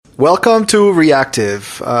Welcome to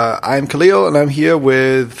Reactive. I'm Kahlil, and I'm here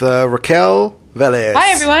with Raquel Velez.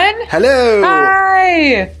 Hi, everyone. Hello.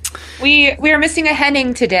 Hi. We are missing a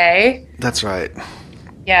henning today. That's right.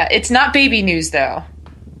 Yeah, it's not baby news though.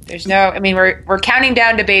 There's no. I mean, we're counting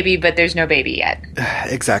down to baby, but there's no baby yet.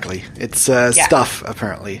 Exactly. It's stuff.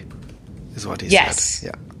 Apparently, is what he said.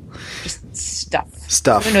 Yeah. Just stuff.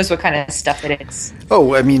 Stuff. Who knows what kind of stuff it is?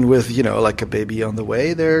 Oh, I mean, with like a baby on the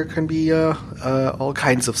way, there can be all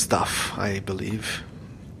kinds of stuff. I believe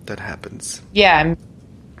that happens. Yeah,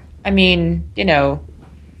 I mean,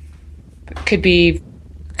 could be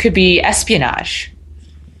espionage,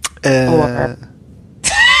 or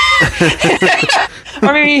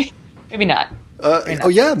maybe not. Oh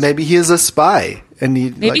yeah, maybe he is a spy, and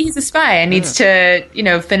he's a spy and needs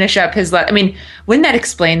to finish up his. I mean, wouldn't that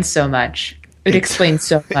explain so much? It would explain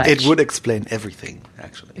so much. It would explain everything,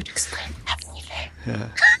 actually. It would explain everything. Yeah.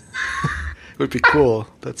 It would be cool,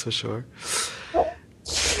 that's for sure.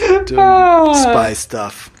 Doing spy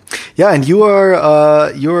stuff. Yeah, and you're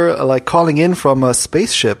like calling in from a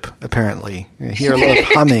spaceship, apparently. You hear a lot of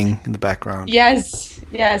humming in the background. Yes,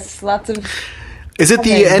 lots of. Is it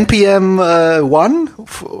the NPM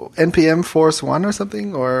NPM Force 1 or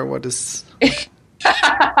something, or what is?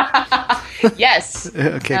 Yes.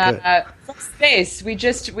 Okay, good. From space, we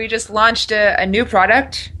just launched a new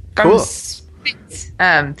product from space.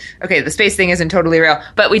 Okay, the space thing isn't totally real,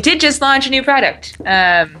 but we did just launch a new product. We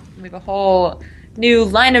have a whole new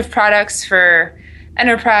line of products for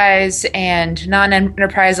enterprise and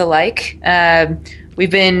non-enterprise alike.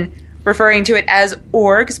 We've been referring to it as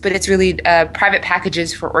orgs, but it's really private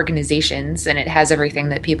packages for organizations, and it has everything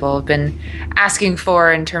that people have been asking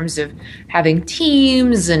for in terms of having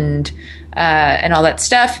teams and all that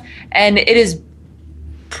stuff. And it is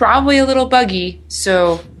probably a little buggy,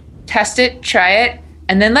 so test it, try it,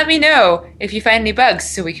 and then let me know if you find any bugs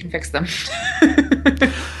so we can fix them.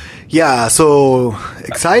 Yeah, so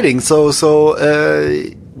exciting. So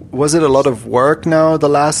was it a lot of work now the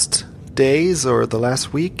last days or the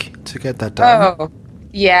last week to get that done? Oh,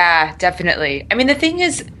 yeah, definitely. I mean, the thing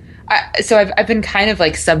is, I've been kind of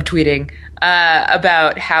like subtweeting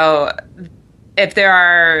about how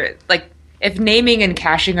if naming and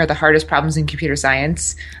caching are the hardest problems in computer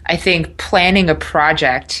science, I think planning a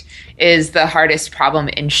project is the hardest problem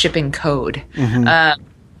in shipping code. Mm-hmm.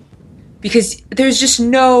 Because there's just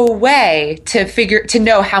no way to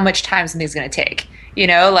know how much time something's going to take.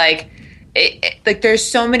 There's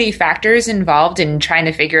so many factors involved in trying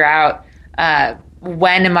to figure out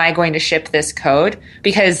when am I going to ship this code,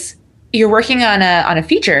 because you're working on a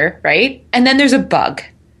feature, right? And then there's a bug.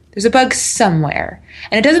 There's a bug somewhere.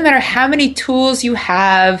 And it doesn't matter how many tools you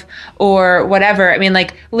have or whatever. I mean,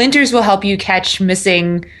 like, linters will help you catch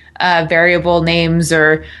missing variable names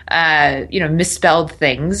or misspelled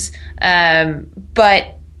things.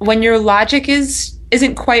 But when your logic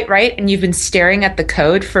isn't quite right and you've been staring at the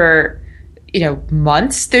code for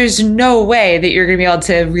months, there's no way that you're going to be able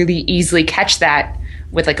to really easily catch that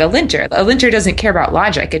with like a linter. A linter doesn't care about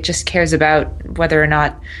logic. It just cares about whether or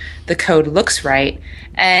not the code looks right.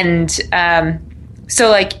 And so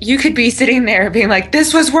like you could be sitting there being like,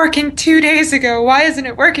 this was working 2 days ago. Why isn't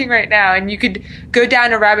it working right now? And you could go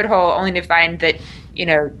down a rabbit hole only to find that,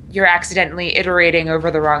 you're accidentally iterating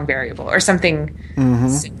over the wrong variable or something,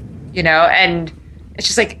 mm-hmm. And it's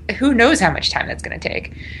just like, who knows how much time that's going to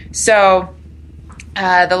take. So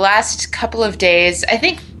the last couple of days, I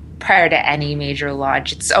think prior to any major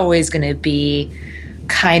launch, it's always going to be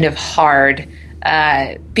kind of hard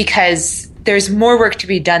because there's more work to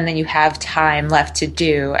be done than you have time left to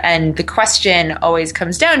do. And the question always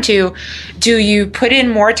comes down to, do you put in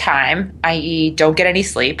more time, i.e. don't get any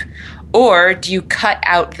sleep, or do you cut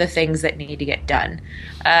out the things that need to get done?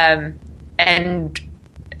 And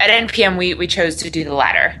at NPM, we chose to do the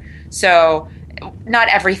latter. So not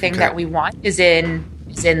everything that we want is in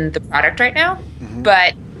the product right now, mm-hmm.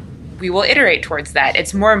 but we will iterate towards that.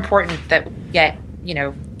 It's more important that we get,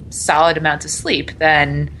 solid amounts of sleep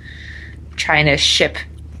than trying to ship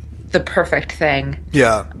the perfect thing.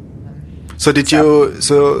 Yeah. So did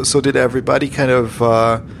everybody kind of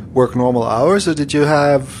work normal hours, or did you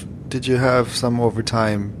have some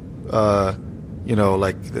overtime? Like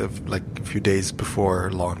a few days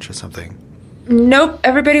before launch or something? Nope,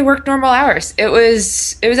 everybody worked normal hours. It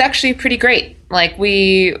was actually pretty great. Like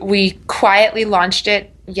we quietly launched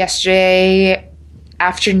it yesterday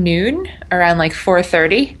afternoon around like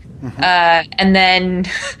 4:30. Mm-hmm. And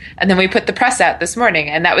then we put the press out this morning,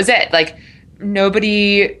 and that was it. Like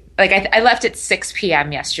nobody, like I left at 6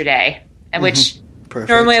 p.m. yesterday, and which Perfect.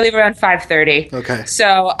 Normally I leave around 5:30. Okay.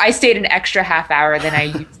 So I stayed an extra half hour than I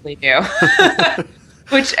usually do.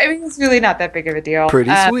 which I mean is really not that big of a deal.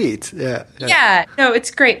 Pretty sweet. Yeah. Yeah, no,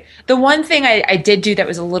 it's great. The one thing I did do that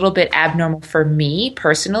was a little bit abnormal for me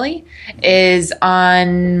personally is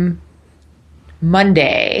on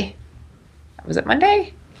Monday. Was it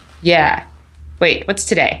Monday? Yeah. Wait, what's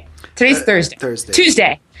today? Today's Thursday.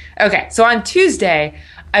 Tuesday. Okay, so on Tuesday,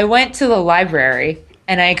 I went to the library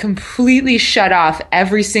and I completely shut off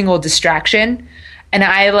every single distraction, and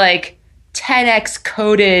I 10x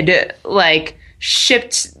coded,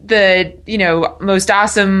 shipped the most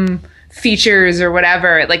awesome features or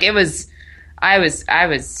whatever. I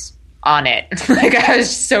was on it. I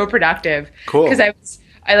was so productive. Cool. Because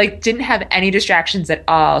I didn't have any distractions at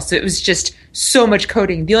all. So it was just so much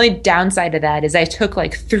coding. The only downside of that is I took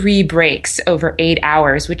 3 breaks over 8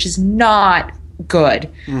 hours, which is not good.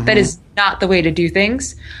 Mm-hmm. That is not the way to do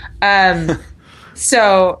things.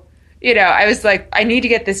 So, I was like, I need to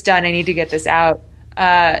get this done. I need to get this out.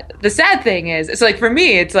 The sad thing is, it's for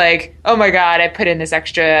me, it's oh my God, I put in this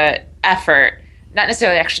extra effort, not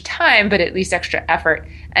necessarily extra time, but at least extra effort.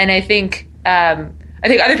 And I think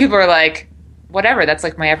other people are like, whatever, that's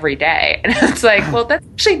my everyday. And it's well, that's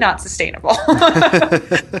actually not sustainable.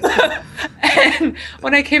 And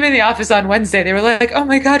when I came in the office on Wednesday, they were like, oh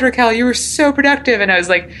my God, Raquel, you were so productive. And I was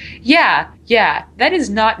like, yeah, that is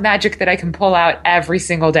not magic that I can pull out every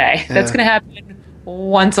single day. Yeah. That's going to happen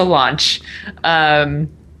once a launch.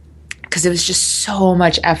 Because it was just so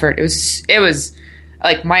much effort. It was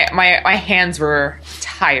my hands were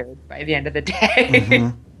tired by the end of the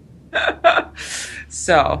day. Mm-hmm.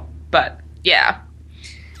 So, but yeah.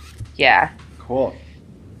 Cool.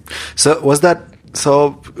 So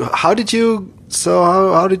how did you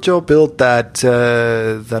build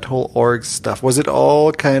that whole org stuff? Was it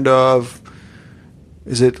all kind of,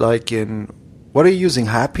 is it what are you using,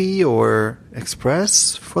 Happy or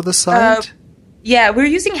Express for the site? Yeah, we're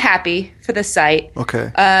using Happy for the site.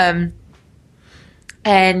 Okay.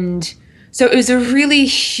 And so it was a really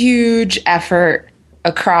huge effort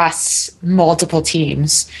across multiple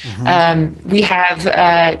teams. Mm-hmm. We have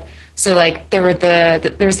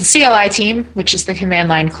there's the CLI team, which is the command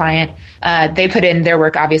line client. They put in their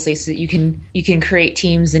work, obviously, so that you can create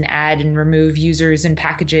teams and add and remove users and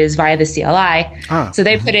packages via the CLI. So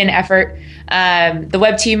they put in effort. The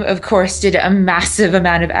web team, of course, did a massive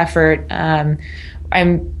amount of effort.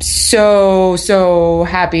 I'm so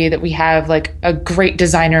happy that we have a great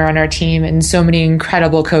designer on our team and so many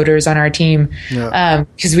incredible coders on our team. Yeah.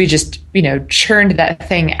 Because we just, churned that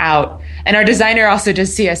thing out. And our designer also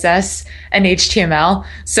does CSS and HTML.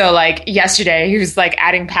 So yesterday he was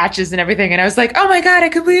adding patches and everything. And I was like, oh my God, I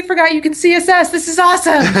completely forgot you can CSS. This is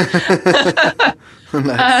awesome.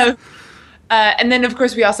 Nice. And then of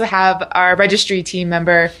course we also have our registry team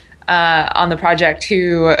member, on the project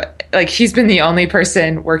who he's been the only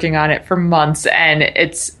person working on it for months, and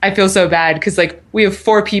I feel so bad because we have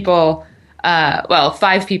 4 people,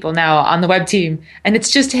 5 people now on the web team, and it's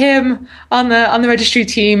just him on the registry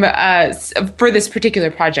team for this particular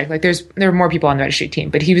project. There are more people on the registry team,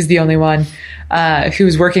 but he was the only one who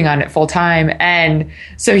was working on it full time, and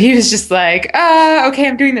so he was just okay,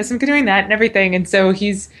 I'm doing this, I'm doing that, and everything, and so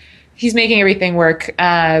he's making everything work.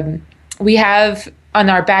 We have on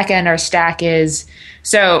our back end, our stack is,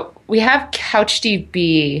 so we have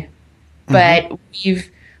CouchDB, but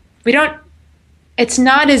it's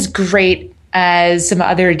not as great as some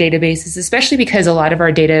other databases, especially because a lot of our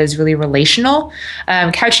data is really relational.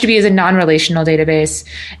 CouchDB is a non-relational database,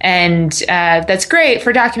 and that's great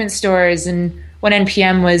for document stores. And when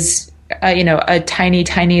NPM was, a tiny,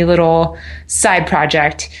 tiny little side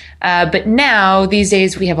project. But now these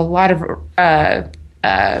days we have a lot of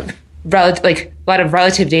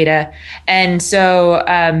relative data. And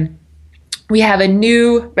so we have a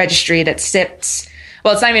new registry that sits,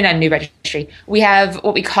 well, it's not even a new registry. We have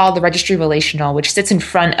what we call the registry relational, which sits in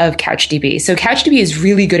front of CouchDB. So CouchDB is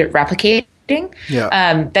really good at replicating.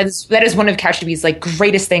 Yeah. That is one of CouchDB's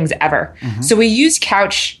greatest things ever. Mm-hmm. So we use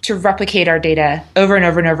Couch to replicate our data over and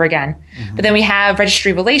over and over again. Mm-hmm. But then we have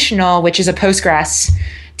registry relational, which is a Postgres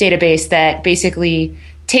database that basically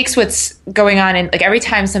takes what's going on, and every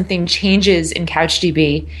time something changes in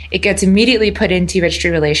CouchDB, it gets immediately put into registry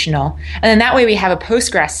relational, and then that way we have a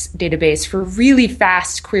Postgres database for really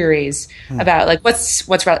fast queries about what's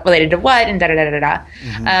related to what and da da da da da.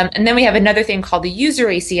 Mm-hmm. And then we have another thing called the user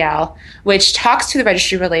ACL, which talks to the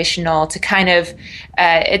registry relational to kind of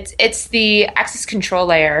it's the access control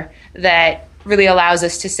layer that really allows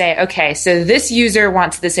us to say, okay, so this user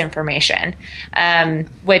wants this information,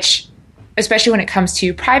 which, especially when it comes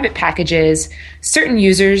to private packages, certain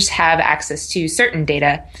users have access to certain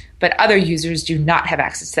data, but other users do not have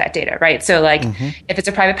access to that data, right? So like if it's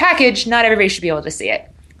a private package, not everybody should be able to see it.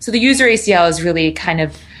 So the user ACL is really kind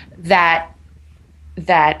of that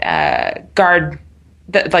guard,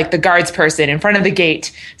 like the guards person in front of the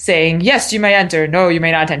gate saying, yes, you may enter, no, you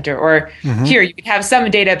may not enter, or here, you can have some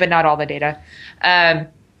data, but not all the data.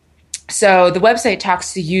 So the website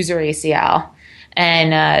talks to user ACL,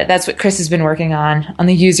 and that's what Chris has been working on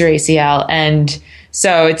the user ACL. And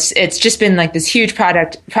so it's just been like this huge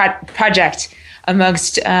project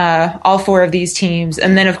amongst all four of these teams.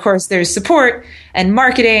 And then, of course, there's support and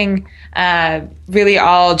marketing, really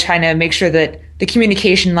all trying to make sure that the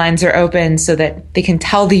communication lines are open so that they can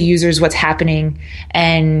tell the users what's happening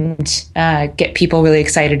and get people really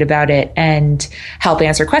excited about it and help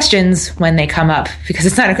answer questions when they come up, because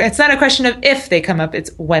it's not a question of if they come up, it's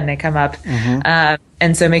when they come up.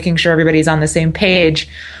 And so making sure everybody's on the same page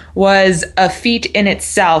was a feat in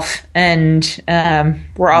itself, and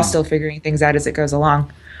we're all still figuring things out as it goes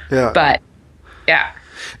along. Yeah. But yeah.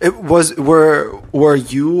 Were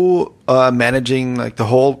you managing like the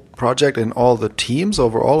whole project and all the teams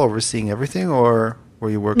overall, overseeing everything, or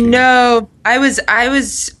were you working? No, I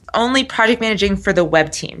was only project managing for the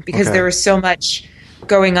web team, because there was so much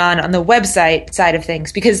going on the website side of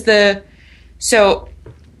things. Because the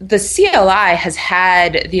CLI has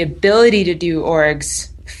had the ability to do orgs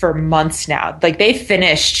for months now. Like they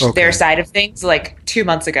finished their side of things like 2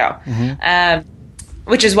 months ago.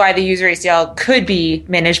 Which is why the user ACL could be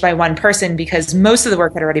managed by one person, because most of the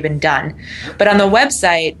work had already been done. But on the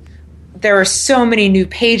website, there are so many new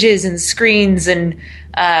pages and screens and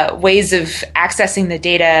ways of accessing the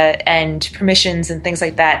data and permissions and things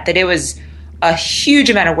like that, that it was a huge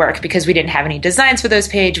amount of work, because we didn't have any designs for those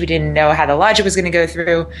pages. We didn't know how the logic was going to go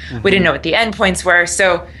through. We didn't know what the endpoints were.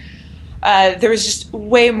 So there was just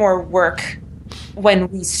way more work when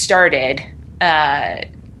we started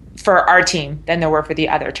for our team than there were for the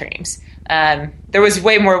other teams. There was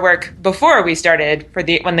way more work before we started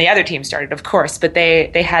when the other team started, of course, but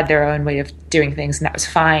they had their own way of doing things, and that was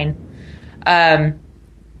fine.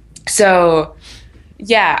 So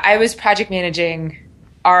yeah, I was project managing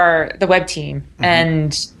the web team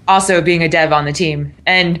and also being a dev on the team.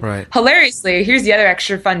 And hilariously, here's the other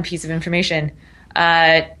extra fun piece of information.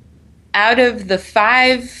 Out of the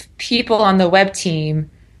 5 people on the web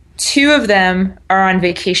team, 2 of them are on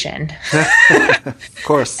vacation. Of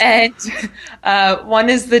course. And one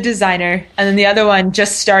is the designer, and then the other one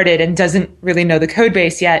just started and doesn't really know the code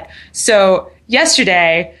base yet. So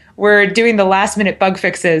yesterday, we're doing the last minute bug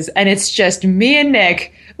fixes, and it's just me and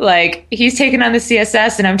Nick. Like, he's taking on the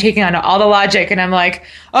CSS and I'm taking on all the logic, and I'm like,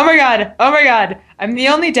 oh my God, I'm the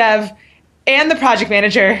only dev and the project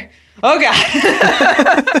manager. Oh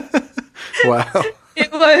God. Wow.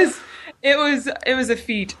 It was a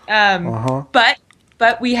feat.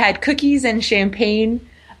 But we had cookies and champagne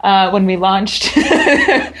when we launched.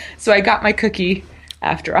 So I got my cookie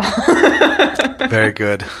after all. Very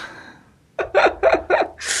good.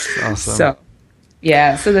 Awesome. So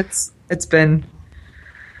yeah, so that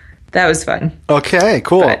was fun. Okay,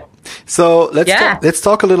 cool. But, so let's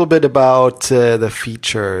talk a little bit about the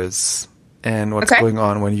features and what's going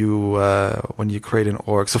on when you create an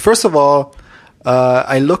org. So first of all,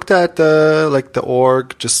 I looked at the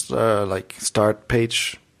org, just like start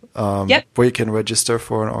page, where you can register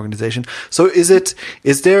for an organization. So is it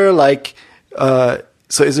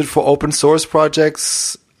for open source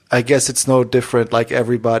projects? I guess it's no different. Like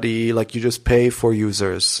everybody, like you just pay for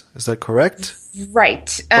users. Is that correct?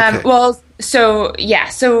 Right. Well, so yeah.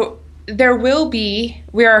 So there will be.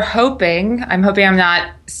 I'm hoping I'm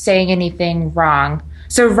not saying anything wrong.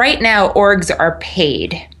 So right now, orgs are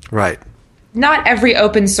paid. Right. Not every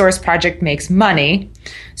open source project makes money.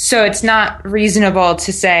 So it's not reasonable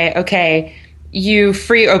to say, okay, you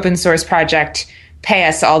free open source project, pay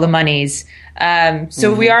us all the monies.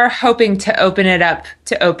 So we are hoping to open it up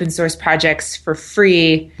to open source projects for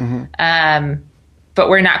free, but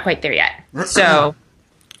we're not quite there yet. So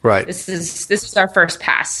this is our first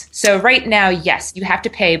pass. So right now, yes, you have to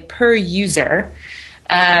pay per user,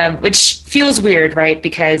 which feels weird, right?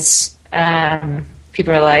 Because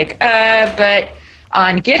people are like, but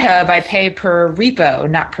on GitHub, I pay per repo,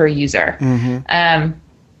 not per user.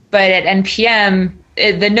 But at NPM,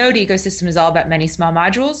 the Node ecosystem is all about many small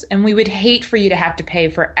modules, and we would hate for you to have to pay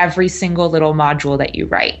for every single little module that you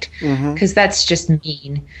write, because that's just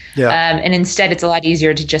mean. And instead, it's a lot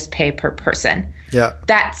easier to just pay per person.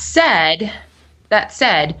 That said,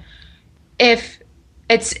 if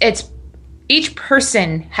it's each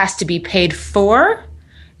person has to be paid for,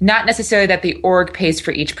 not necessarily that the org pays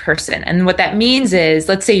for each person. And what that means is,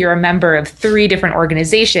 let's say you're a member of 3 different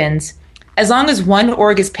organizations. as long as one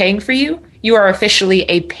org is paying for you, you are officially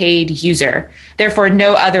a paid user. Therefore,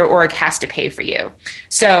 no other org has to pay for you.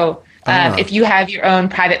 So if you have your own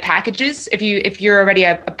private packages, if you're already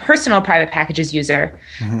a personal private packages user,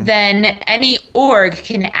 then any org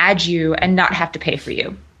can add you and not have to pay for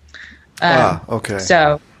you. Okay.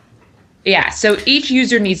 So each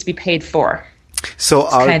user needs to be paid for. So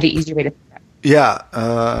it's kind of the easy way to. Yeah.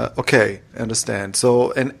 Okay. Understand.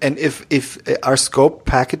 So and if our scope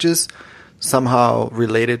packages somehow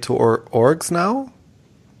related to orgs now?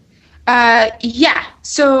 Yeah.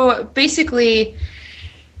 So basically,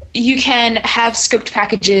 you can have scoped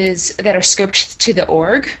packages that are scoped to the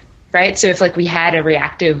org, right? So if we had a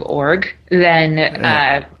reactive org,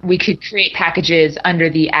 then we could create packages under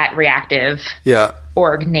the @reactive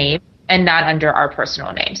org name and not under our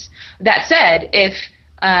personal names. That said, if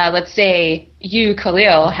let's say you,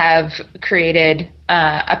 Kahlil, have created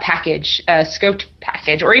a package, a scoped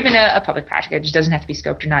package, or even a public package, it doesn't have to be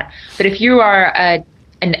scoped or not. But if you are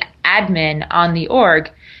an admin on the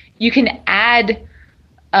org, you can add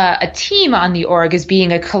a team on the org as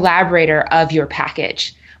being a collaborator of your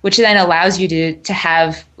package, which then allows you to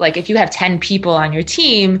have, if you have 10 people on your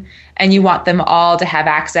team and you want them all to have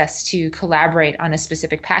access to collaborate on a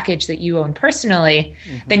specific package that you own personally,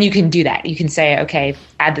 then you can do that. You can say, okay,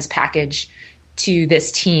 add this package to this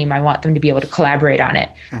team. I want them to be able to collaborate on it.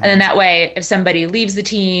 And then that way, if somebody leaves the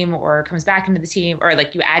team or comes back into the team, or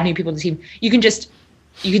you add new people to the team, you can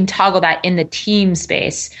toggle that in the team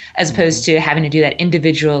space as opposed to having to do that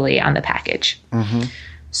individually on the package.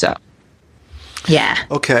 So, yeah.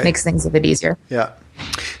 Okay. Makes things a bit easier. Yeah.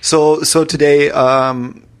 So today,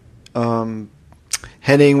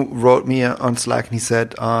 Henning wrote me on Slack and he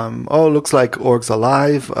said, looks like orgs are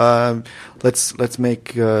live. Let's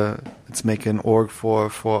make an org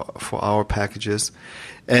for our packages.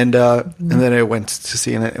 And then I went to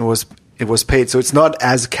see, and it was paid. So it's not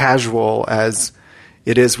as casual as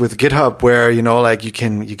it is with GitHub, where you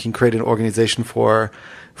can create an organization for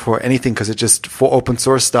anything, because it just, for open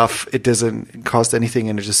source stuff, it doesn't cost anything,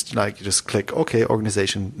 and it just you just click okay,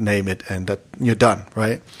 organization, name it, and that you're done,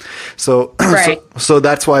 right? So right. so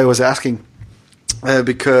that's why I was asking,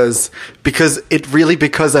 because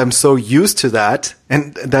I'm so used to that,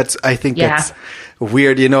 and that's that's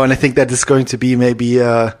weird, and I think that is going to be maybe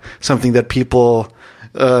something that people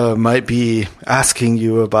might be asking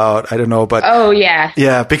you about. I don't know, but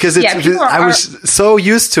because I was so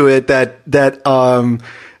used to it that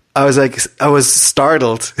I was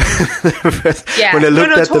startled when I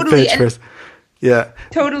looked at the page first. Yeah,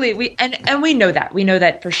 totally. We know that. We know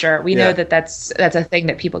that for sure. We know that that's a thing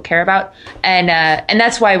that people care about, and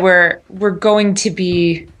that's why we're going to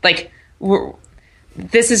be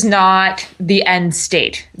this is not the end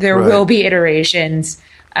state. There will be iterations.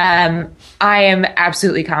 I am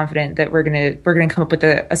absolutely confident that we're gonna come up with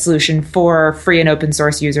a solution for free and open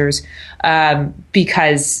source users,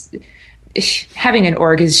 because having an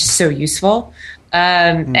org is just so useful,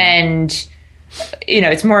 and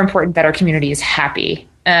it's more important that our community is happy.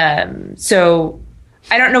 So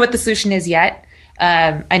I don't know what the solution is yet.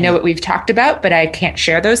 I know what we've talked about, but I can't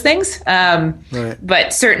share those things.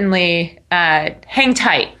 But certainly, hang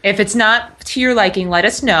tight. If it's not to your liking, let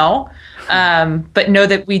us know. But know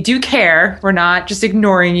that we do care. We're not just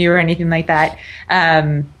ignoring you or anything like that.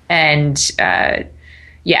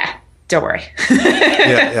 Don't worry.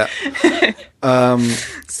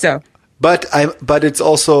 But it's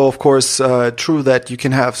also, of course, true that you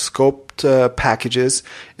can have scoped packages,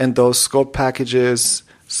 and those scoped packages.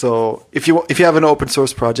 So if you have an open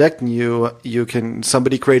source project and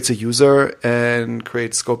somebody creates a user and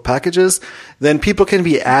creates scoped packages, then people can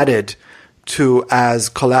be added as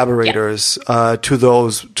collaborators to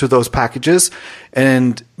those packages,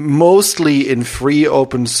 and mostly in free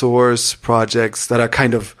open source projects that are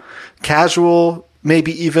kind of casual,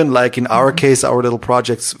 maybe even like in our case, our little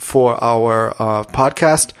projects for our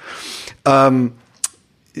podcast.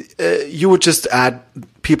 You would just add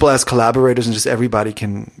people as collaborators, and just everybody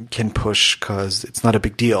can push, because it's not a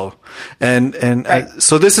big deal. And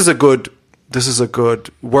so this is a good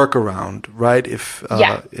workaround, right? If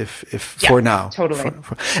for now, totally.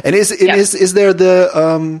 And is there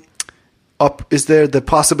the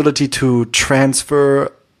possibility to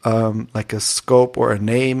transfer like a scope or a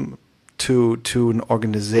name to an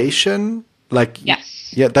organization?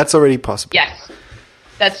 Yes. Yeah, that's already possible. Yes,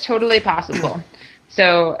 that's totally possible.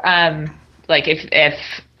 So, if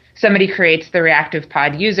somebody creates the reactive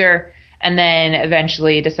pod user and then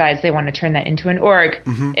eventually decides they want to turn that into an org,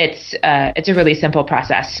 it's a really simple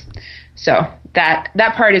process. So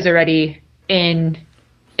that part is already baked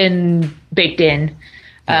in.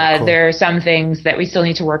 Cool. There are some things that we still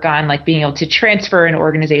need to work on, like being able to transfer an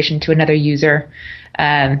organization to another user.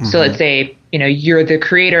 So let's say, you're the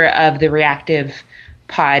creator of the reactive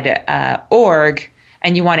pod org,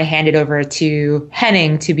 and you want to hand it over to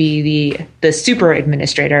Henning to be the super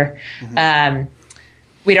administrator.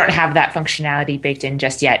 We don't have that functionality baked in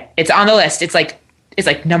just yet. It's on the list. It's like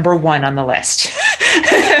number one on the list.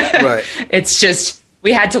 Right. It's just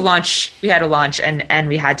we had to launch and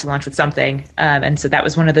we had to launch with something. And so that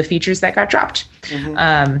was one of the features that got dropped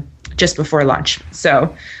just before launch.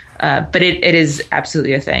 So but it is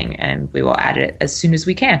absolutely a thing, and we will add it as soon as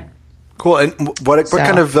we can. Cool. And what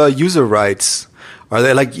kind of user rights are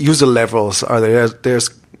there? Like user levels? Are there?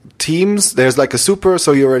 There's teams. There's like a super.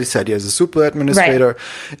 So you already said there's a super administrator,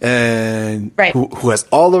 and who has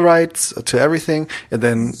all the rights to everything. And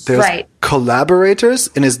then there's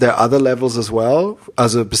collaborators. And is there other levels as well,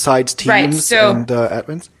 besides teams and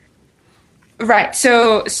admins? Right.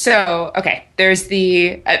 So okay. There's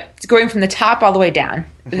the going from the top all the way down.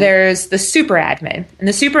 There's the super admin, and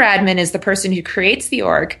the super admin is the person who creates the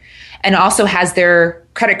org and also has their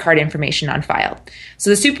credit card information on file. So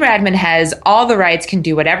the super admin has all the rights, can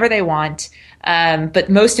do whatever they want, but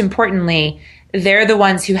most importantly, they're the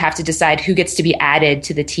ones who have to decide who gets to be added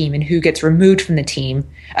to the team and who gets removed from the team.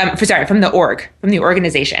 From the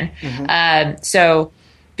organization. So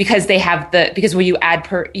because they have because when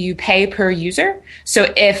you pay per user.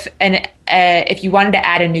 So if you wanted to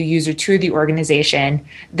add a new user to the organization,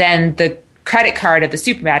 then the credit card of the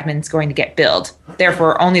super admin is going to get billed.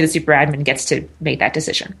 Therefore, only the super admin gets to make that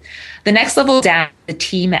decision. The next level down, the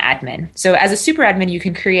team admin. So as a super admin, you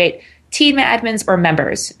can create team admins or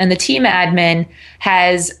members. And the team admin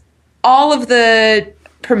has all of the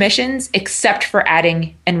permissions except for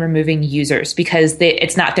adding and removing users because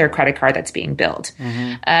it's not their credit card that's being billed.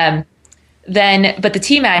 But the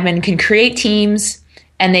team admin can create teams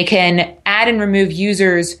and they can add and remove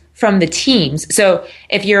users from the teams. So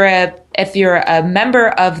if you're a member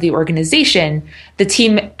of the organization, the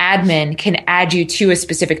team admin can add you to a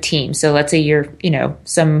specific team. So let's say you're,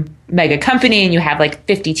 some mega company and you have like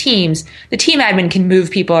 50 teams. The team admin can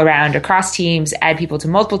move people around across teams, add people to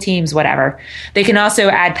multiple teams, whatever. They can also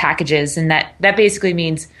add packages, and that basically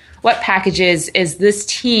means what packages is this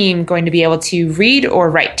team going to be able to read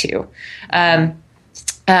or write to.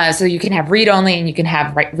 So you can have read only and you can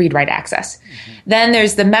have read write access. Then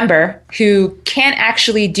there's the member who can't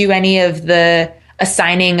actually do any of the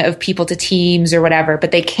assigning of people to teams or whatever,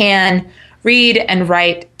 but they can read and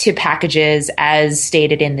write to packages as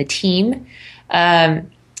stated in the team. And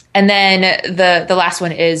then the last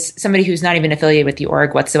one is somebody who's not even affiliated with the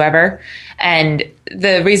org whatsoever. And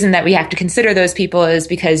the reason that we have to consider those people is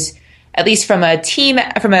because, at least from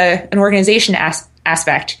an organization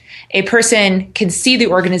aspect, a person can see the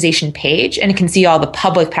organization page and can see all the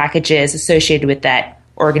public packages associated with that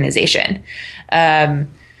organization,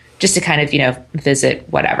 just to kind of visit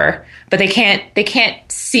whatever. But they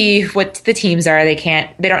can't see what the teams are. They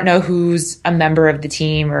don't know who's a member of the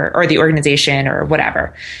team or the organization or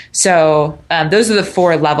whatever. So those are the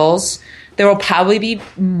 4 levels. There will probably be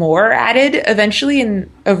more added eventually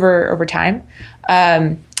over time.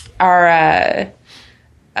 Our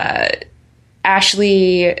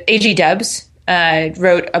Ashley AG Dubs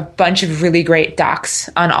wrote a bunch of really great docs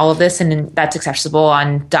on all of this, and that's accessible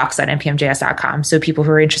on docs.npmjs.com. So people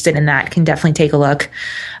who are interested in that can definitely take a look.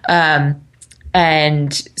 And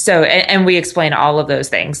we explain all of those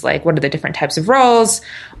things, like what are the different types of roles,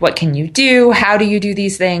 what can you do, how do you do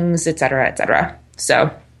these things, et cetera, et cetera.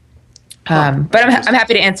 So, but I'm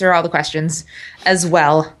happy to answer all the questions as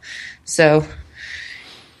well. So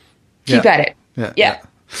keep at it. Yeah.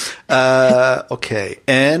 Okay.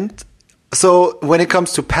 And so when it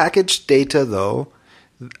comes to package data, though,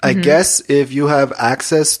 I guess if you have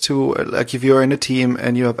access to, like if you're in a team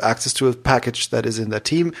and you have access to a package that is in that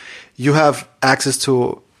team, you have access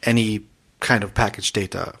to any kind of package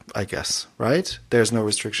data, I guess, right? There's no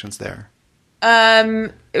restrictions there.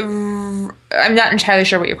 I'm not entirely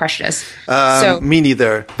sure what your question is. Me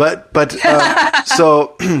neither. But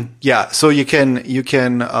so yeah, so you can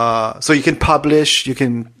publish. You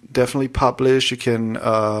can definitely publish. You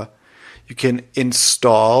can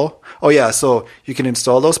install. Oh yeah, so you can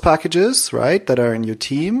install those packages, right, that are in your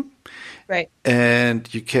team, right? And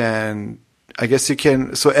you can. I guess you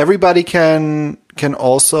can. So everybody can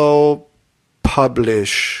also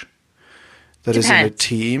publish. That is in a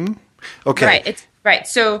team. Okay. Right.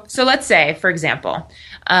 So let's say, for example,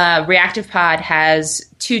 Reactive Pod has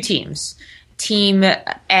 2 teams. Team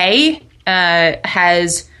A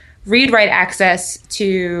has read-write access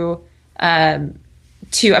to a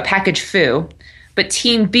package foo, but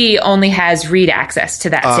team B only has read access to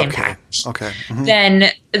that same package. Okay.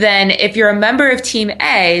 Then if you're a member of team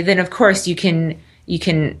A, then of course you can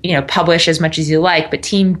publish as much as you like, but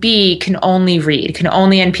team B can only read, can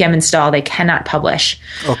only npm install. They cannot publish.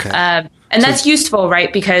 Okay. And that's useful,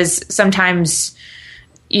 right? Because sometimes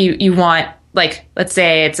you want, like, let's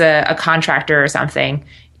say it's a contractor or something,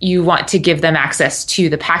 you want to give them access to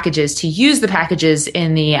the packages, to use the packages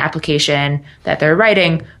in the application that they're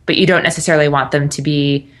writing, but you don't necessarily want them to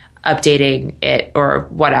be updating it or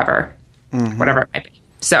whatever it might be.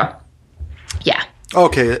 So, yeah.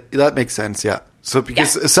 Okay, that makes sense, yeah. So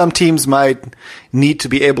because some teams might need to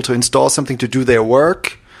be able to install something to do their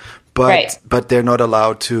work, but they're not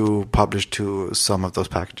allowed to publish to some of those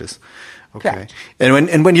packages. Okay. Correct.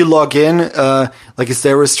 And when you log in, like, is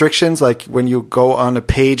there restrictions? Like when you go on a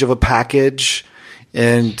page of a package,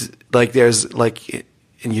 and like there's like,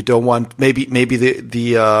 and you don't want maybe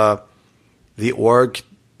the org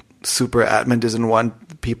super admin doesn't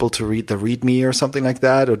want people to read the README or something like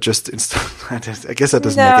that, or just install. I guess that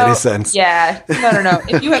doesn't make any sense. Yeah, no.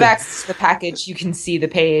 If you have access to the package, you can see the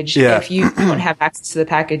page. Yeah. If you don't have access to the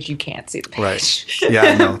package, you can't see the page. Right.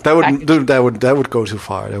 Yeah. No, that would go too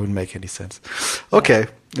far. That wouldn't make any sense. Okay.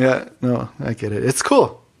 Yeah. No, I get it. It's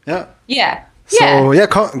cool. Yeah. Yeah. So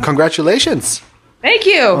congratulations. Thank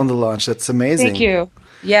you on the launch. That's amazing. Thank you.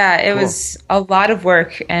 Yeah, it was a lot of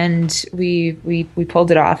work, and we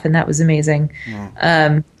pulled it off, and that was amazing.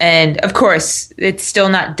 And of course, it's still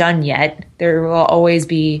not done yet. There will always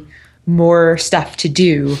be more stuff to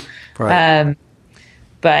do. Right.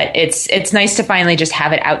 But it's nice to finally just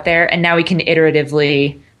have it out there, and now we can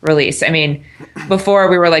iteratively release. I mean, before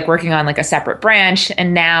we were like working on like a separate branch,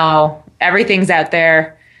 and now everything's out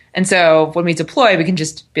there. And so when we deploy, we can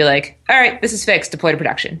just be like, all right, this is fixed, deploy to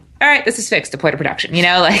production. All right, this is fixed, deploy to production.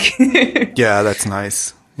 Like. Yeah, that's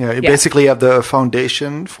nice. Yeah, you basically have the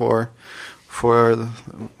foundation for a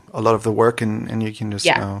lot of the work, and you can just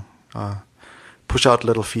push out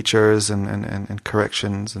little features and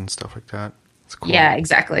corrections and stuff like that. It's cool. Yeah,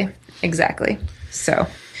 exactly. So,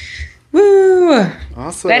 woo.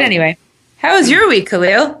 Awesome. But anyway, how was your week,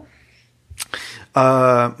 Kahlil?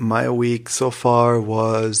 My week so far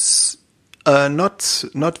was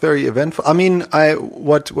not very eventful. I mean,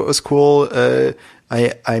 what was cool,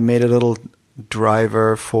 I made a little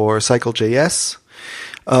driver for cycle.js.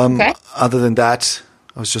 Other than that,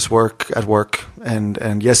 I was just at work,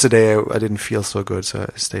 and yesterday I didn't feel so good, so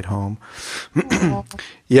I stayed home.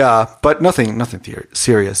 Yeah, but nothing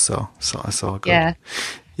serious. So I saw good.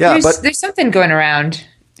 Yeah. There's something going around.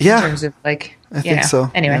 Yeah, in terms of like, I think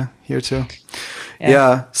so. Anyway, here too.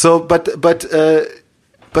 Yeah. So, but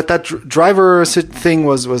that driver thing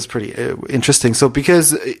was pretty interesting. So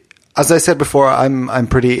because, as I said before, I'm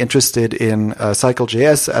pretty interested in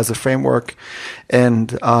cycle.js as a framework, and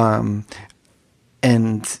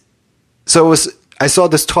so I saw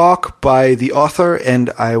this talk by the author, and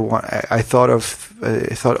I thought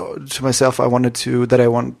to myself, I want to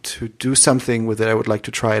do something with it. I would like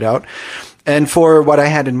to try it out. And for what I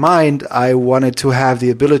had in mind, I wanted to have the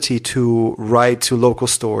ability to write to local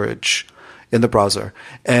storage in the browser.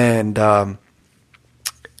 And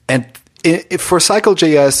for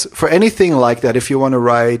cycle.js, for anything like that, if you want to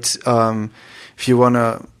write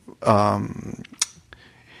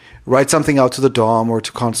something out to the DOM or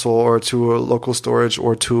to console or to a local storage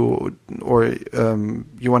or you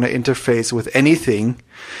want to interface with anything,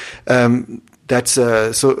 that's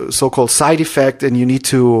a so-called side effect, and you need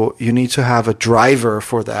to have a driver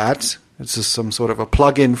for that. It's just some sort of a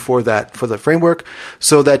plugin for the framework,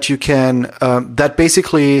 so that you can that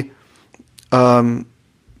basically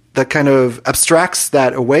that kind of abstracts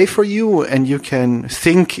that away for you, and you can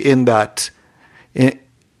think in that in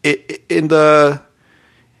the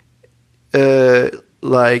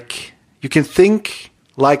like you can think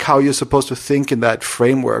like how you're supposed to think in that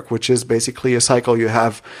framework, which is basically a cycle. You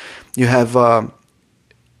have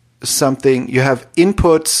something. You have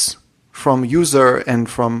inputs from user and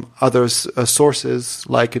from other sources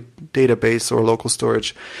like a database or local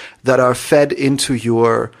storage that are fed into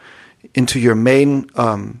your main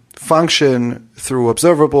function through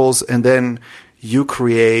observables, and then you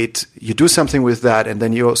do something with that, and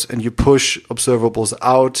then you push observables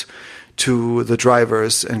out to the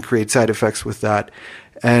drivers and create side effects with that,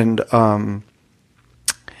 and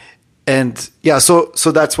so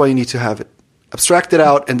that's why you need to have it abstracted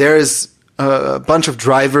out. And there is a bunch of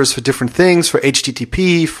drivers for different things, for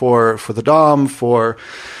HTTP, for the DOM, for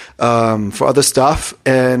other stuff,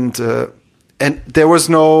 and there was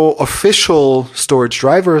no official storage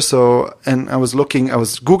driver. And I was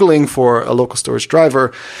Googling for a local storage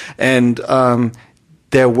driver, and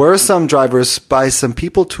there were some drivers by some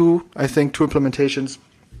people too, I think, two implementations.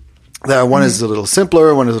 One is a little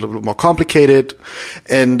simpler, one is a little bit more complicated,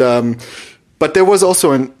 and but there was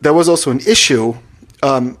also an issue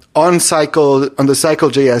on the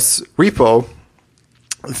cycle.js repo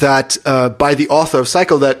that by the author of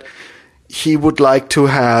Cycle that he would like to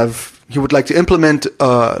implement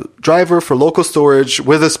a driver for local storage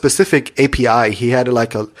with a specific API. He had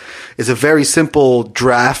it's a very simple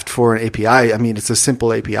draft for an API. I mean, it's a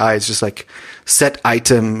simple API. It's just like set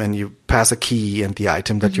item and you pass a key and the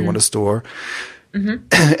item that you want to store.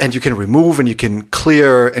 And you can remove and you can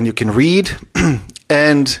clear and you can read.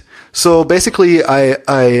 And so basically I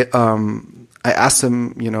asked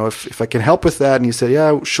him, if I can help with that, and he said,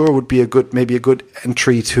 "Yeah, sure, would be maybe a good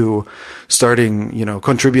entry to starting,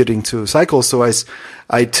 contributing to Cycle." So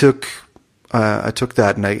I took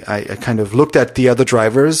that and I kind of looked at the other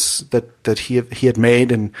drivers that he had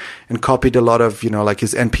made and copied a lot of like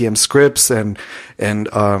his npm scripts and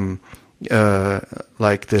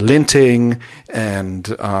like the linting and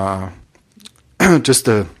just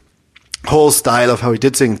the whole style of how he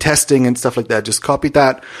did testing and stuff like that. Just copied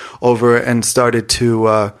that over and started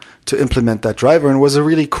to implement that driver, and it was a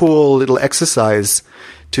really cool little exercise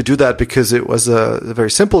to do that because it was a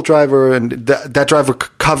very simple driver, and that driver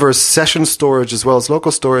covers session storage as well as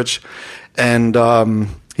local storage, and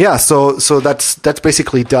so that's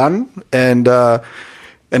basically done, and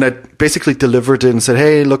I basically delivered it and said,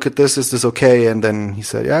 "Hey, look at this. Is this okay?" And then he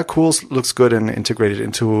said, "Yeah, cool. Looks good," and integrated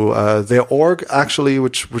into their org actually,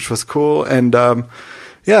 which was cool. And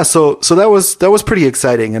so that was pretty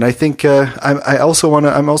exciting. And I think I'm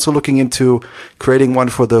also looking into creating one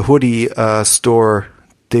for the hoodie store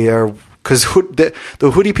there, because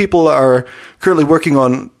the hoodie people are currently working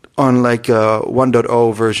on like a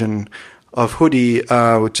 1.0 version of hoodie,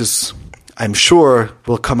 which is, I'm sure,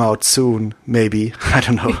 will come out soon, maybe. I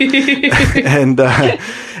don't know. And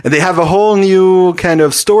they have a whole new kind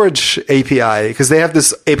of storage API, because they have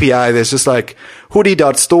this API that's just like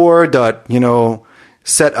hoodie.store.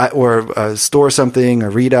 Set or store something or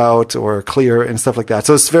read out or clear and stuff like that.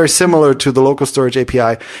 So it's very similar to the local storage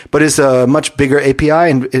API, but it's a much bigger API,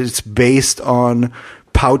 and it's based on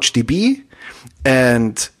PouchDB.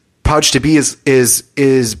 And PouchDB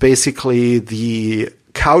is basically the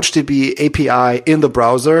CouchDB API in the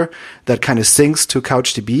browser that kind of syncs to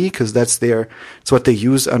CouchDB, because it's what they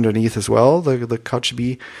use underneath as well, the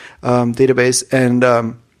CouchDB database. And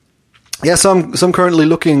so I'm currently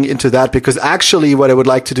looking into that, because actually what I would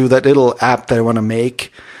like to do, that little app that I want to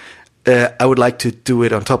make, I would like to do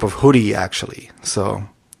it on top of Hoodie actually. So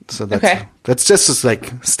that's just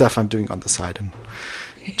like stuff I'm doing on the side and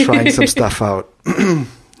trying some stuff out.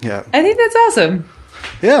 Yeah. I think that's awesome.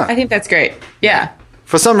 Yeah. I think that's great. Yeah.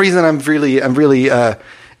 For some reason, I'm really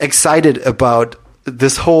excited about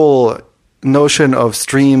this whole notion of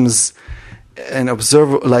streams and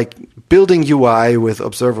like building UI with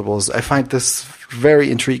observables. I find this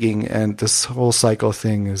very intriguing, and this whole cycle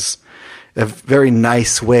thing is a very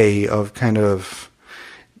nice way of kind of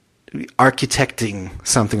architecting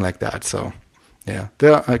something like that. So, yeah,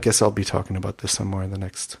 I guess I'll be talking about this some more in the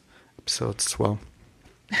next episodes as well.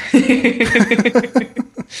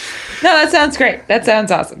 No, that sounds great. That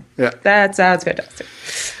sounds awesome. Yeah. That sounds fantastic.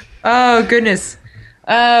 Oh, goodness.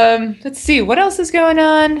 Let's see. What else is going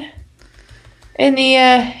on in the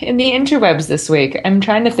interwebs this week? I'm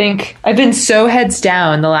trying to think. I've been so heads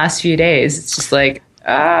down the last few days. It's just like,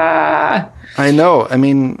 I know. I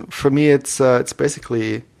mean, for me, it's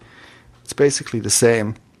basically the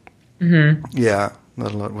same. Mm-hmm. Yeah.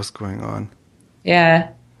 Not a lot was going on.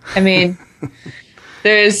 Yeah. I mean,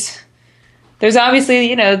 there's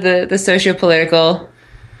obviously, the socio-political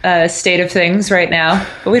state of things right now,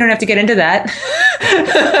 but we don't have to get into that.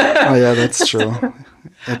 Oh yeah, that's true.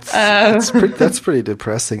 That's pretty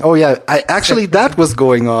depressing. Oh yeah, that was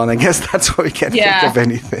going on. I guess that's why we can't think of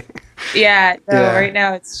anything. Yeah. No, right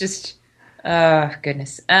now it's just,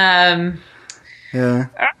 goodness. Yeah.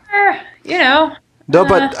 No,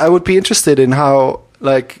 but I would be interested in how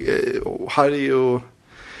do you.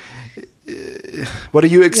 What are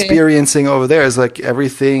you experiencing over there? Is like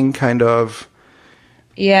everything kind of...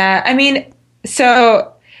 Yeah, I mean,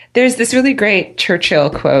 so there's this really great Churchill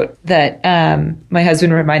quote that my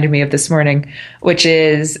husband reminded me of this morning, which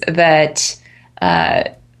is that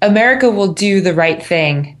America will do the right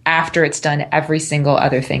thing after it's done every single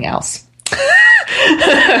other thing else.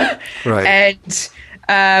 Right.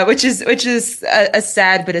 And which is a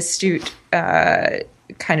sad but astute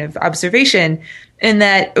kind of observation, in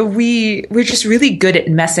that we're just really good at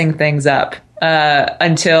messing things up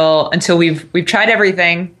until we've tried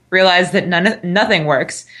everything, realized that nothing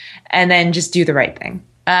works, and then just do the right thing.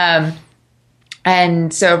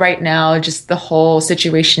 And so right now, just the whole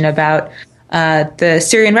situation about the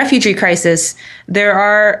Syrian refugee crisis, there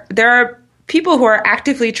are people who are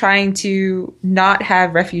actively trying to not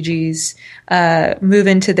have refugees move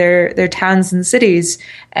into their towns and cities.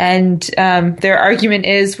 And their argument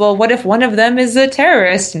is, well, what if one of them is a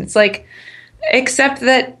terrorist? And it's like, except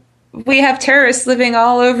that we have terrorists living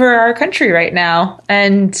all over our country right now,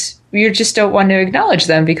 and you just don't want to acknowledge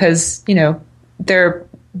them because, they're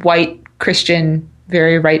white, Christian,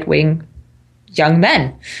 very right-wing young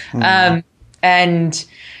men.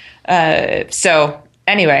 So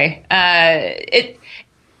anyway, I'm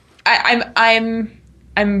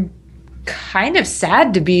kind of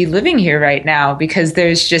sad to be living here right now because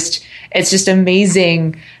it's just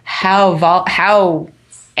amazing how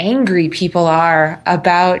angry people are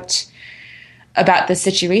about the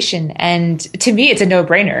situation. And to me, it's a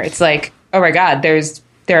no-brainer. It's like, oh my God, there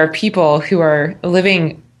are people who are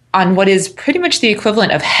living on what is pretty much the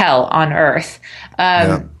equivalent of hell on earth.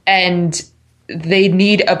 And they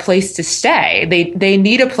need a place to stay. They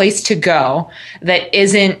need a place to go that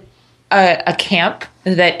isn't a camp,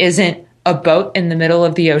 that isn't a boat in the middle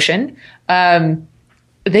of the ocean.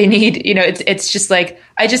 They need, it's just like,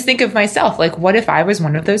 I just think of myself, like, what if I was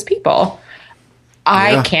one of those people?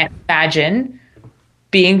 I can't imagine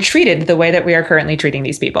being treated the way that we are currently treating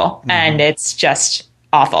these people. And it's just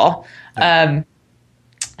awful.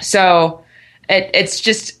 So it's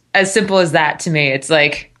just as simple as that to me. It's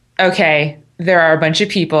like, okay, there are a bunch of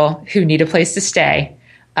people who need a place to stay.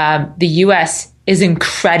 The U.S. is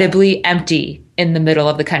incredibly empty in the middle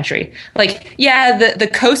of the country. Like, yeah, the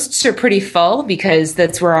coasts are pretty full because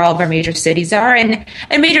that's where all of our major cities are. And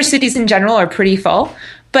major cities in general are pretty full.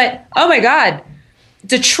 But, oh my God,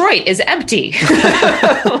 Detroit is empty.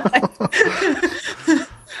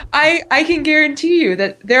 I can guarantee you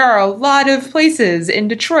that there are a lot of places in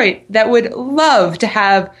Detroit that would love to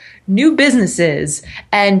have new businesses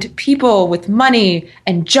and people with money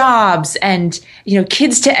and jobs and,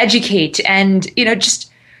 kids to educate and,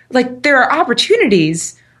 just like there are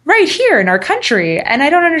opportunities right here in our country. And I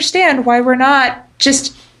don't understand why we're not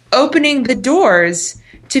just opening the doors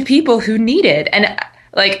to people who need it. And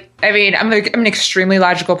I'm an extremely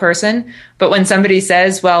logical person, but when somebody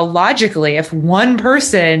says, well, logically, if one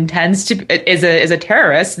person is a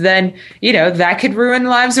terrorist, then, that could ruin the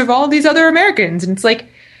lives of all these other Americans. And it's like,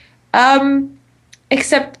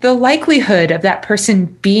 except the likelihood of that person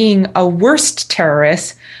being a worse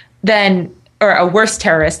terrorist than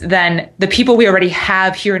the people we already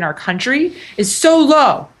have here in our country is so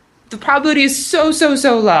low. The probability is so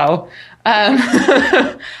low.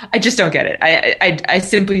 I just don't get it. I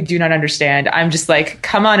simply do not understand. I'm just like,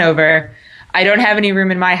 come on over. I don't have any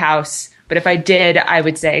room in my house, but if I did, I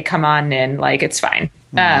would say, come on in. Like, it's fine.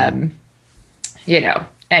 Anyway.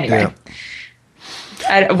 Yeah.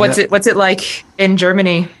 What's it like in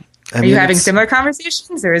Germany? Are you having similar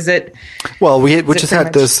conversations, or is it? Well, we just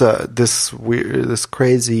had this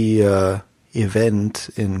crazy event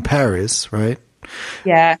in Paris, right?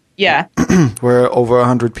 Yeah. Where over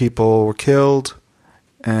 100 people were killed,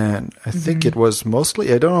 and I think it was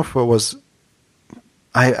mostly. I don't know if it was.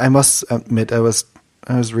 I must admit, I was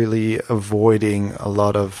really avoiding a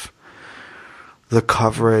lot of the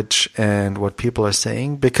coverage and what people are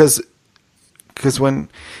saying because when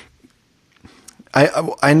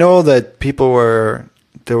I know that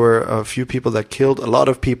there were a few people that killed a lot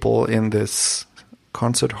of people in this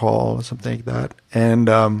concert hall or something like that, and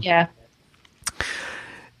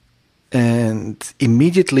and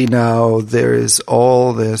immediately now there is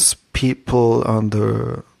all this people on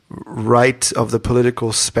the right of the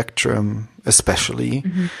political spectrum, especially,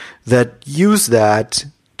 that use that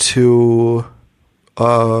to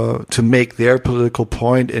make their political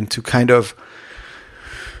point and to kind of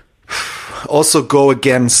also go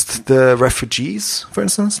against the refugees, for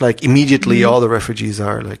instance. Like immediately all the refugees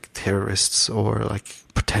are like terrorists or like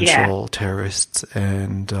potential terrorists.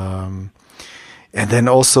 And then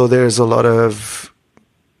also there's a lot of,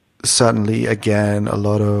 suddenly again, a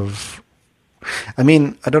lot of, I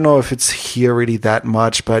mean, I don't know if it's here really that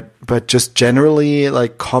much, but just generally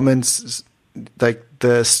like comments, like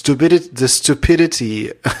the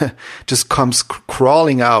stupidity just comes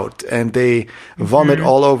crawling out, and they vomit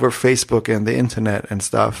all over Facebook and the internet and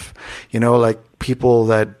stuff. You know, like people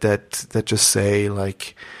that just say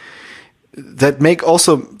like, that make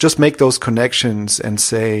those connections and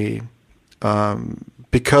say,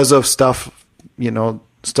 because of stuff, you know,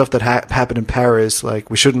 stuff that happened in Paris, like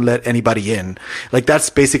we shouldn't let anybody in. Like that's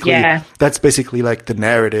basically like the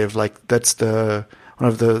narrative. Like that's one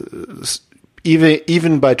of the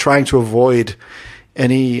even by trying to avoid,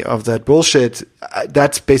 any of that bullshit.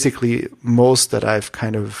 That's basically most that I've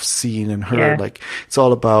kind of seen and heard. Yeah. Like, it's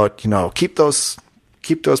all about, keep those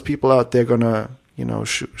people out. They're gonna,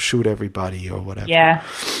 shoot everybody or whatever. Yeah.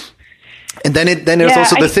 And then there's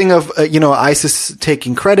also the thing of, ISIS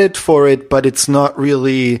taking credit for it, but it's not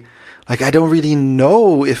really, like, I don't really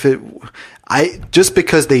know if just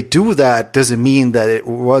because they do that doesn't mean that it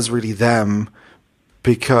was really them.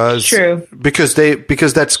 Because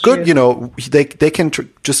that's good. True. They can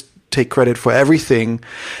just take credit for everything,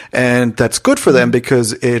 and that's good for them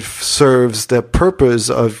because it serves the purpose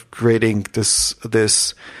of creating this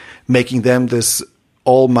making them this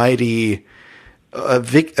almighty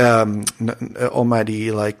almighty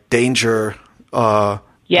like danger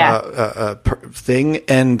thing,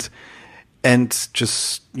 and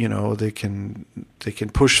just they can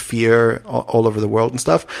push fear all over the world and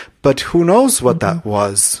stuff. But who knows what that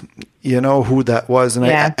was? Who that was, and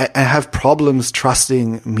I have problems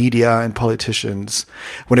trusting media and politicians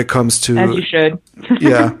when it comes to, as you should.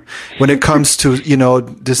 when it comes to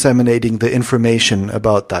disseminating the information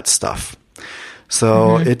about that stuff.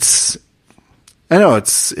 So I know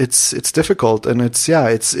it's difficult, and it's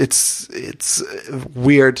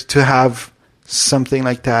weird to have something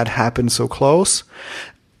like that happen so close.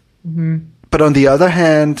 But on the other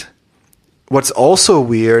hand, what's also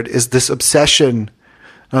weird is this obsession.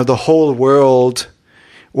 The whole world,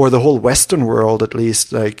 or the whole Western world at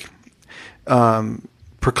least, like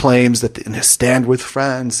proclaims that they stand with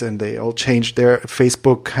France, and they all changed their.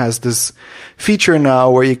 Facebook has this feature now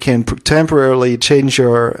where you can temporarily change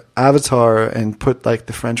your avatar and put like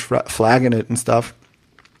the French flag in it and stuff.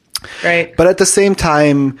 Right. But at the same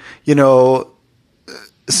time,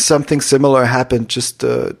 something similar happened just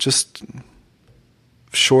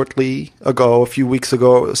shortly ago, a few weeks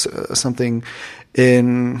ago, something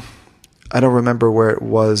in, I don't remember where it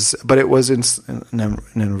was, but it was in an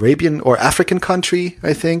Arabian or African country,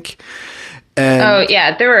 I think. And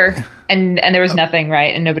there were, and there was nothing,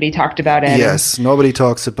 right? And nobody talked about it. Yes, nobody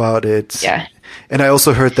talks about it. Yeah. And I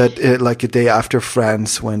also heard that like a day after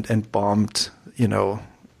France went and bombed,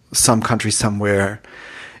 some country somewhere.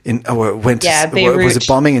 Was it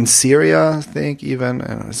bombing in Syria? I think even.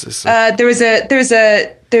 And it was just,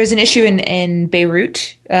 there's an issue in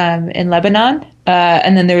Beirut, in Lebanon,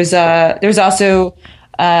 and then there's also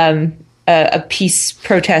a peace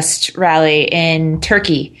protest rally in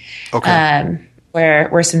Turkey,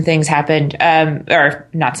 where some things happened, or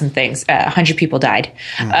not some things. 100 people died.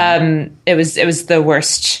 It was the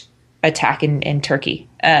worst attack in Turkey,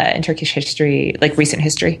 in Turkish history, like recent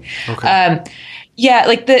history.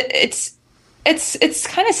 It's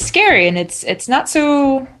kind of scary, and it's not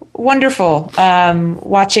so wonderful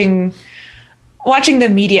watching the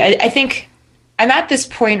media. I think I'm at this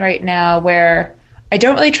point right now where I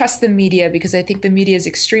don't really trust the media, because I think the media is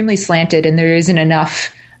extremely slanted, and there isn't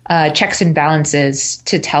enough checks and balances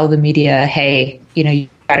to tell the media, hey, you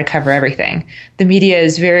got to cover everything. The media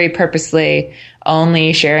is very purposely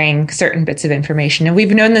only sharing certain bits of information, and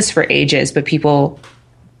we've known this for ages, but people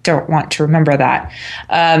don't want to remember that.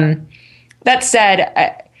 That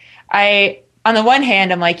said, I on the one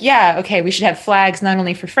hand, I'm like, yeah, okay, we should have flags not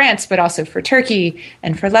only for France but also for Turkey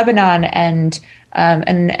and for Lebanon and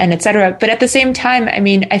et cetera. But at the same time, I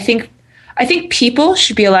mean, I think people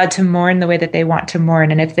should be allowed to mourn the way that they want to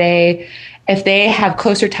mourn, and if they have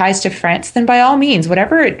closer ties to France, then by all means,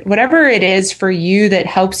 whatever it is for you that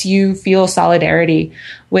helps you feel solidarity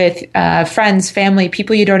with friends, family,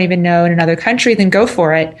 people you don't even know in another country, then go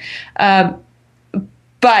for it.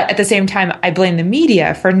 But at the same time, I blame the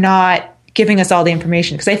media for not giving us all the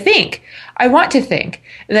information, because I want to think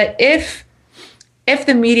that if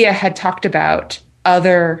the media had talked about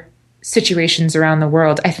other situations around the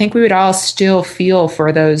world, I think we would all still feel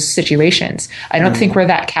for those situations. I don't think we're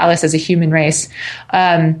that callous as a human race.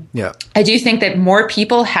 I do think that more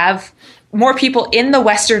people in the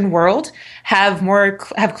Western world have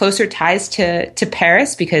closer ties to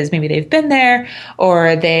Paris, because maybe they've been there,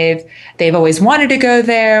 or they've always wanted to go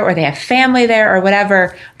there, or they have family there, or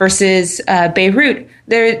whatever, versus Beirut.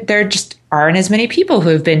 There just aren't as many people who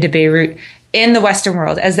have been to Beirut in the Western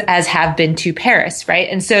world as have been to Paris, right?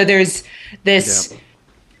 And so there's this,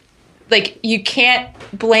 like, you can't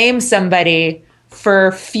blame somebody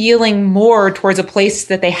for feeling more towards a place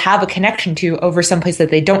that they have a connection to over some place that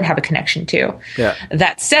they don't have a connection to. Yeah.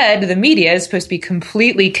 That said, the media is supposed to be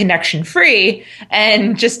completely connection free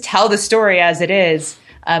and just tell the story as it is.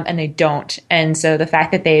 And they don't. And so the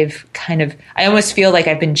fact that they've I almost feel like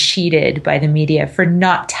I've been cheated by the media for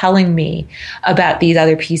not telling me about these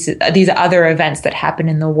other events that happen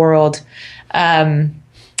in the world. But,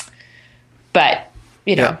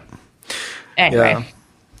 you know. Anyway.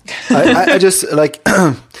 I just like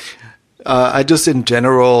I just in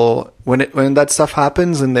general when that stuff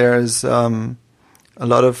happens and there's a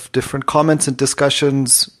lot of different comments and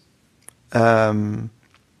discussions on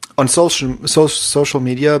social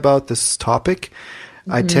media about this topic,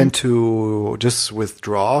 I tend to just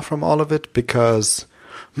withdraw from all of it because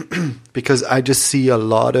I just see a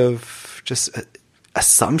lot of just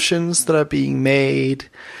assumptions that are being made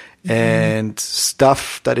and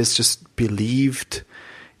stuff that is just believed,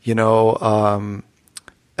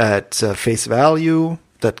 at face value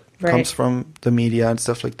that comes from the media and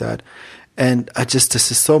stuff like that. And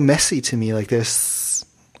this is so messy to me. Like this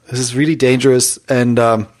is really dangerous. And,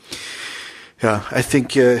 I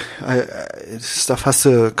think stuff has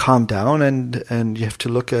to calm down and you have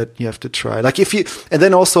to try. Like if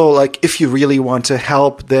you really want to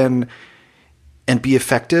help then and be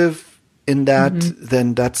effective in that,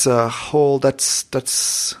 then that's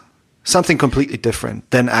something completely different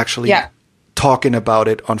than actually talking about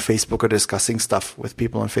it on Facebook or discussing stuff with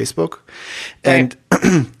people on Facebook. And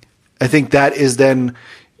I think that is then,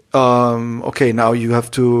 okay, now you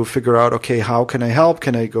have to figure out, okay, how can I help?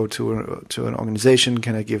 Can I go to an organization?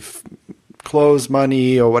 Can I give clothes,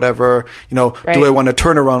 money, or whatever? Do I want to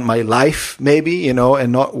turn around my life maybe,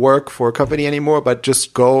 and not work for a company anymore, but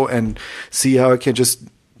just go and see how I can just,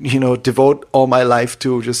 devote all my life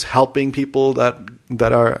to just helping people that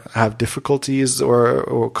have difficulties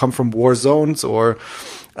or come from war zones, or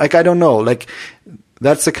like, I don't know, like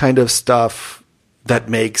that's the kind of stuff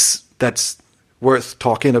that's worth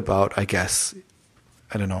talking about, I guess.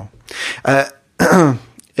 I don't know.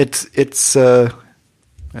 It's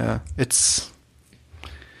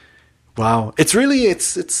wow. It's really,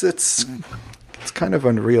 it's kind of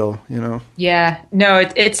unreal, Yeah, no,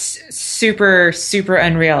 it's super, super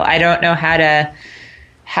unreal. I don't know how to,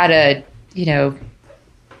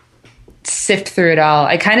 sift through it all.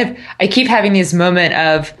 I keep having this moment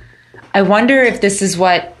of, I wonder if this is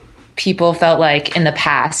what people felt like in the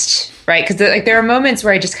past, right? Because there are moments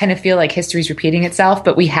where I just kind of feel like history's repeating itself,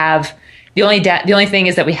 but we have the only thing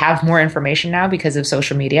is that we have more information now because of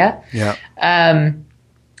social media. Yeah. And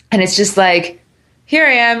it's just like, here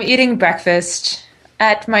I am eating breakfast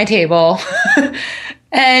at my table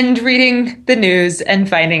and reading the news and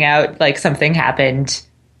finding out like something happened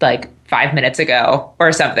like 5 minutes ago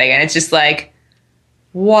or something. And it's just like,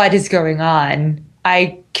 what is going on?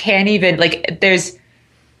 I can't even, like, there's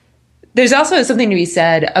also something to be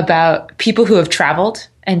said about people who have traveled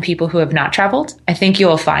and people who have not traveled. I think you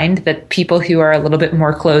will find that people who are a little bit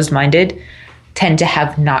more closed-minded tend to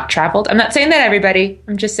have not traveled. I'm not saying that everybody.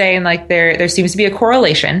 I'm just saying like there seems to be a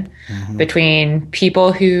correlation between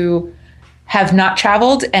people who have not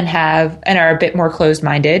traveled and are a bit more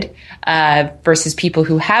closed-minded versus people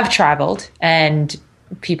who have traveled and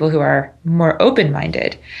people who are more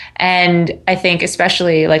open-minded. And I think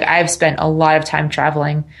especially like I've spent a lot of time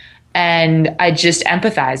traveling and I just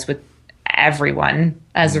empathize with everyone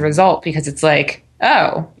as a result, because it's like,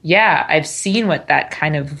 oh, yeah, I've seen what that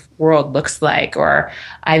kind of world looks like, or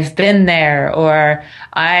I've been there, or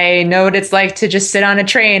I know what it's like to just sit on a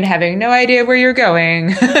train having no idea where you're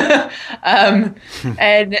going. And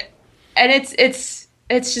it's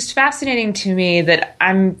just fascinating to me that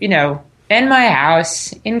I'm, in my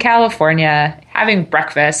house in California having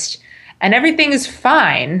breakfast and everything is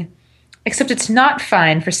fine, except it's not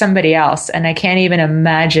fine for somebody else. And I can't even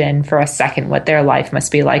imagine for a second what their life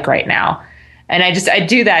must be like right now. And I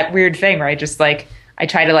do that weird thing where I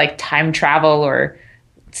try to like time travel or,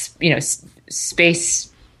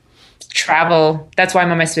 space travel. That's why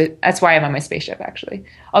I'm on my spaceship, actually.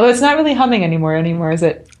 Although it's not really humming anymore, is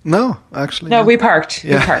it? No, actually. No, we parked.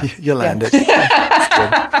 Yeah, we parked. You landed.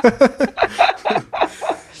 Yeah.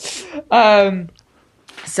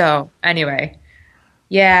 So anyway,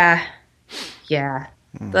 yeah.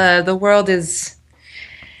 The world is,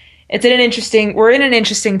 we're in an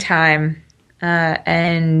interesting time.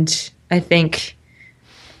 And I think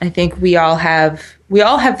we all have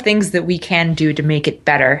things that we can do to make it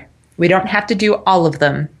better. We don't have to do all of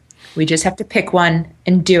them. We just have to pick one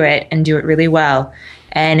and do it really well.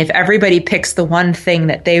 And if everybody picks the one thing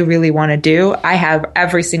that they really want to do, I have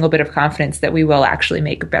every single bit of confidence that we will actually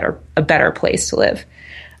make a better place to live.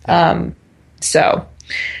 So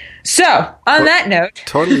on that note,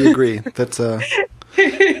 totally agree. That's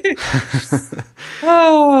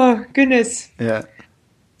oh, goodness. Yeah.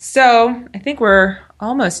 So I think we're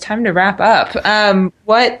almost time to wrap up. I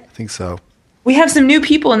think so. We have some new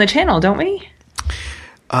people in the channel, don't we?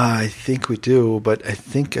 I think we do, but I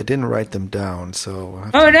think I didn't write them down, so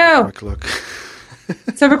I'll have to have a quick look.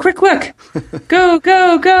 Let's have a quick look. Go.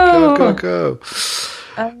 Go.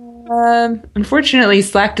 Unfortunately,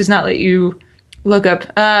 Slack does not let you look up.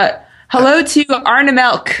 Hello to Arne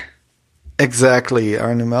Melk. Exactly.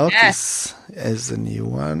 Arne Melk Yes. is a new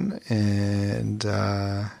one. And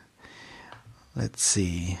let's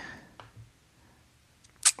see.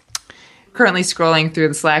 Currently scrolling through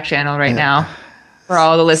the Slack channel right now for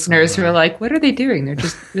all the listeners who are like, what are they doing? They're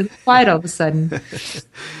just really quiet all of a sudden.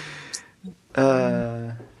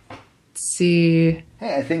 Let's see.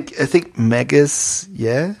 Hey, I think Megas,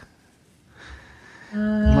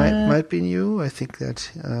 might be new. I think that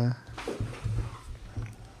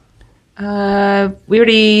we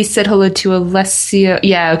already said hello to Alessia.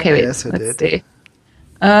 Yeah, okay, wait. Yes, I Let's did. see.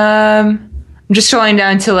 I'm just scrolling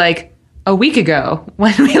down to like a week ago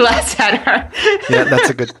when we last had our yeah, that's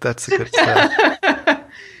a good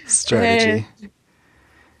strategy.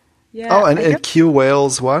 Yeah. Oh, and Q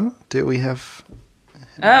Wales 1. Do we have?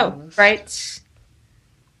 Oh, right.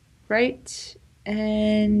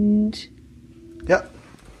 And Yeah.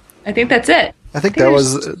 I think that's it. I think that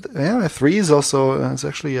was 3 is also it's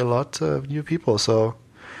actually a lot of new people. So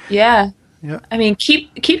Yeah. yeah. I mean,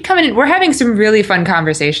 keep coming in. We're having some really fun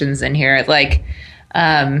conversations in here. Like,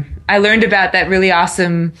 I learned about that really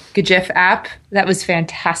awesome GIF app. That was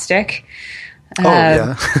fantastic.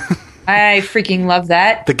 Yeah. I freaking love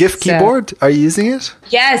that. The GIF keyboard. Are you using it?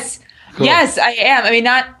 Yes. Cool. Yes, I am. I mean,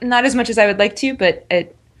 not as much as I would like to, but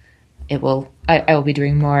it will. I will be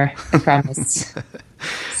doing more. I promise.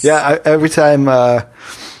 Yeah. Every time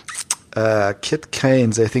Kit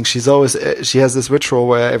Keynes, I think she has this ritual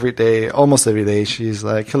where almost every day, she's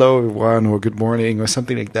like, "Hello, everyone," or "Good morning," or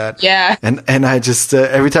something like that. Yeah. And I just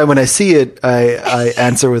every time when I see it, I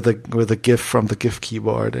answer with a GIF from the GIF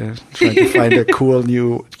keyboard and trying to find a cool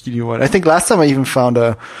new one. I think last time I even found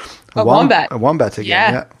a wombat. A wombat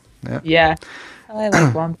again. Yeah. I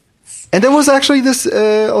like wombats. And there was actually this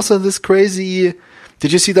this crazy.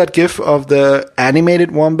 Did you see that GIF of the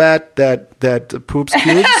animated wombat that poops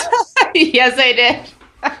cubes? Yes, I did.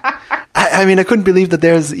 I mean, I couldn't believe that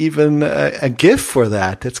there's even a GIF for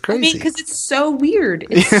that. That's crazy. I mean, because it's so weird.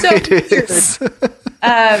 It's so It weird. is.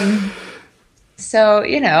 So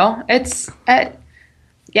it's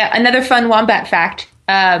another fun wombat fact.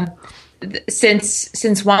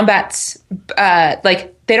 Since wombats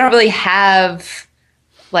they don't really have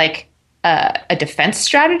like a defense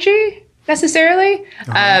strategy necessarily.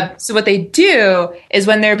 So what they do is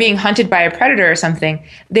when they're being hunted by a predator or something,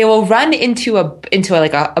 they will run into a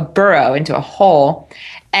burrow, into a hole,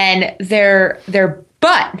 and their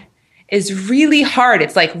butt is really hard.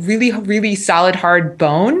 It's like really, really solid, hard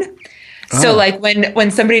bone. So like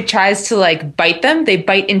when somebody tries to like bite them, they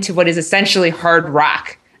bite into what is essentially hard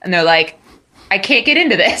rock, and they're like, I can't get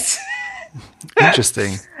into this.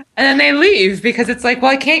 Interesting. And then they leave because it's like,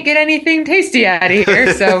 well, I can't get anything tasty out of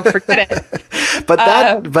here, so forget it. But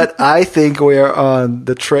I think we're on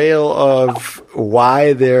the trail of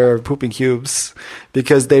why they're pooping cubes,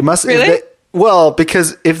 because they must. Really?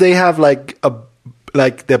 Because if they have like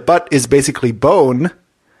their butt is basically bone,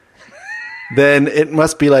 then it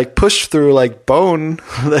must be like pushed through like bone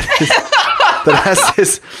that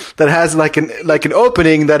has like an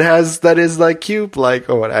opening that is like cube, like,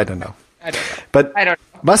 or what, I don't know. But I don't know.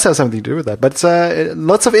 Must have something to do with that. But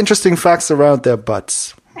lots of interesting facts around their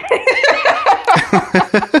butts.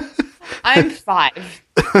 I'm 5.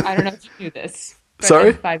 I don't know if you knew this.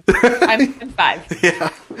 Sorry? I'm 5. I'm 5.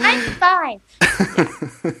 Yeah. I'm 5.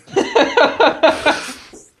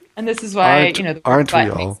 And this is why, the word aren't we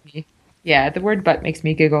butt all? makes me. Yeah, the word butt makes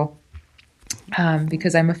me giggle.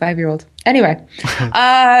 Because I'm a 5-year-old. Anyway.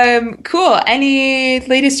 Cool. Any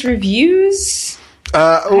latest reviews?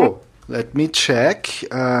 Let me check.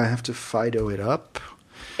 I have to Fido it up.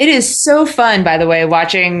 It is so fun, by the way,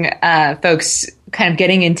 watching folks kind of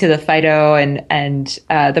getting into the Fido and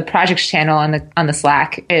the projects channel on the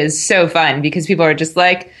Slack is so fun because people are just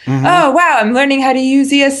like, oh wow, I'm learning how to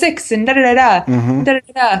use ES6 and da da da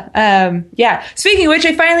da. Yeah. Speaking of which,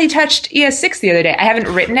 I finally touched ES6 the other day. I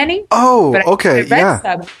haven't written any. Oh, but okay, I read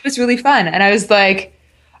some. It was really fun, and I was like,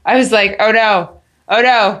 oh no,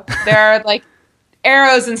 there are like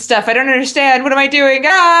arrows and stuff. I don't understand. What am I doing?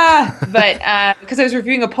 But because I was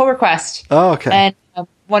reviewing a pull request. Oh, okay. And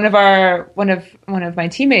one of my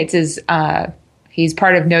teammates is he's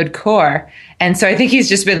part of Node Core, and so I think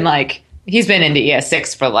he's been into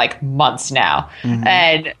ES6 for like months now,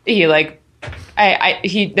 and he like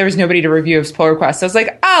there was nobody to review his pull request. So I was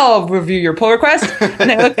like, I'll review your pull request,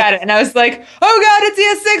 and I looked at it and I was like, oh god, it's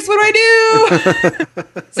ES6. What do I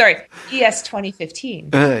do? Sorry, ES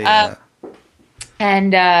 2015. Yeah.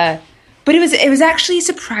 But it was actually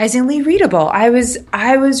surprisingly readable. I was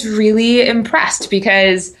really impressed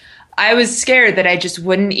because I was scared that I just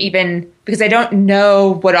wouldn't even, because I don't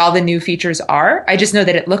know what all the new features are. I just know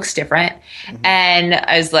that it looks different. And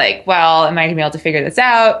I was like, well, am I going to be able to figure this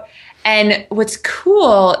out? And what's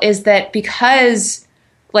cool is that because,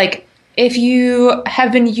 like, if you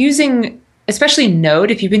have been using, especially Node,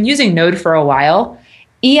 if you've been using Node for a while,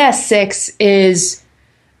 ES6 is,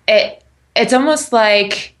 it's almost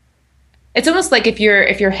like if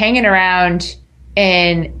you're hanging around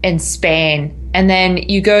in Spain and then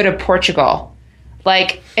you go to Portugal.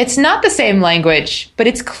 Like, it's not the same language, but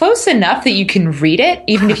it's close enough that you can read it,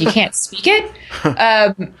 even if you can't speak it.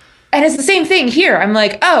 And it's the same thing here. I'm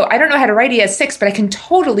like, oh, I don't know how to write ES6, but I can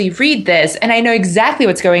totally read this, and I know exactly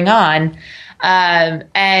what's going on.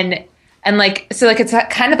 And like, so like, it's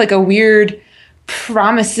kind of like a weird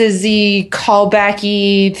promises-y,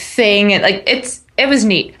 callback-y thing. And like, it was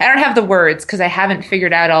neat. I don't have the words because I haven't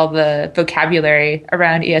figured out all the vocabulary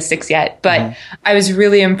around ES6 yet, but I was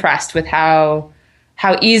really impressed with how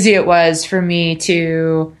easy it was for me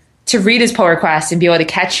to read his pull request and be able to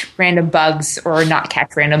catch random bugs or not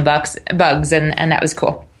catch random bugs, and that was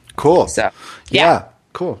cool. Cool. So yeah.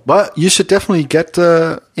 Cool. Well, you should definitely get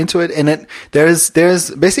into it. And there's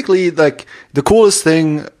basically like the coolest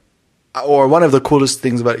thing, or one of the coolest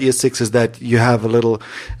things about ES6 is that you have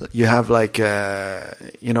like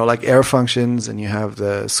like error functions, and you have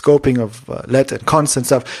the scoping of let and const and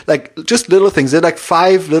stuff, like just little things. They're like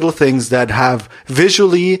 5 little things that have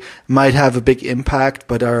visually might have a big impact,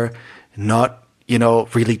 but are not,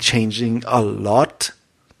 really changing a lot,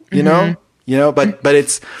 but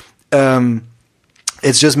it's,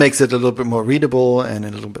 it just makes it a little bit more readable and a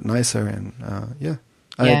little bit nicer. And,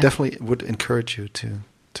 I definitely would encourage you to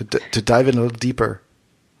dive in a little deeper.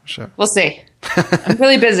 Sure. We'll see. I'm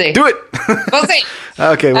really busy. Do it. We'll see.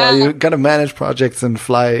 Okay. Well, you got to manage projects and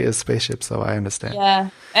fly a spaceship, so I understand. Yeah.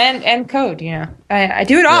 And code, I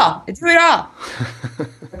do it all. I do it all.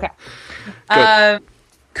 Okay. Good.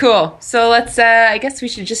 Cool. So let's, I guess we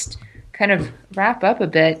should just kind of wrap up a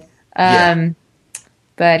bit. So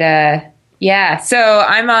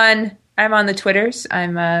I'm on the Twitters.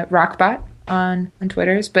 I'm Rockbot on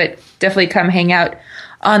Twitters, but definitely come hang out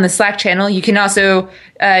on the Slack channel. You can also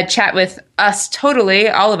chat with us, totally,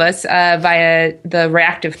 all of us, via the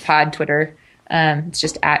Reactive Pod Twitter. It's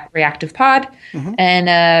just at Reactive Pod.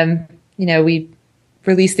 And, we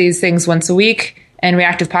release these things once a week, and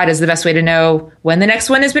Reactive Pod is the best way to know when the next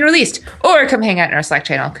one has been released. Or come hang out in our Slack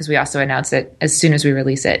channel, because we also announce it as soon as we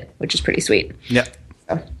release it, which is pretty sweet. Yeah.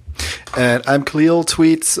 So. And I'm Kahlil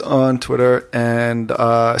Tweets on Twitter, and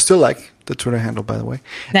I still like the Twitter handle, by the way.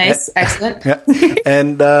 Nice, excellent. Yeah.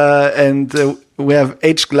 And we have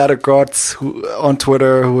H. Gladdergrotz on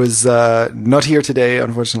Twitter, who is not here today,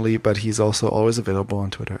 unfortunately, but he's also always available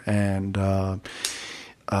on Twitter. And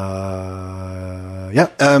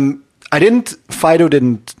Fido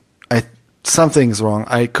didn't. Something's wrong.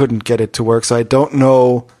 I couldn't get it to work, so I don't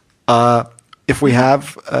know if we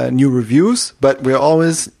have new reviews, but we're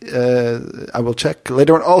always, I will check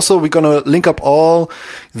later on. Also, we're going to link up all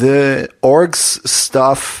the orgs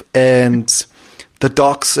stuff and the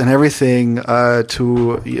docs and everything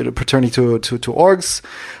pertaining to orgs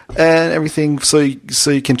and everything, so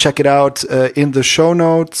you can check it out in the show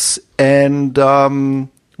notes. And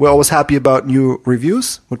we're always happy about new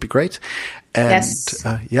reviews. Would be great. And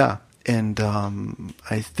yes. And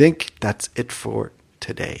I think that's it for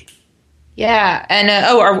today. Yeah, and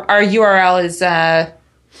our URL is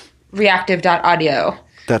reactive.audio.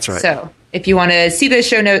 That's right. So if you want to see the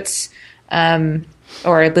show notes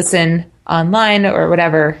or listen online or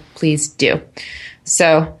whatever, please do.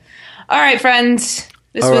 So, all right, friends,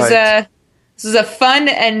 this was a fun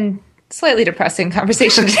and slightly depressing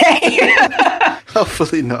conversation today.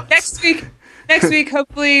 Hopefully not. Next week,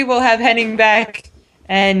 hopefully we'll have Henning back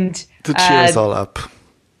and to cheer us all up.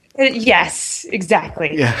 Yes,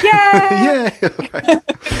 exactly. Yeah. Yeah.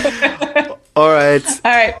 All right.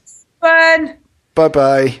 All right. Fun.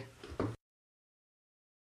 Bye-bye.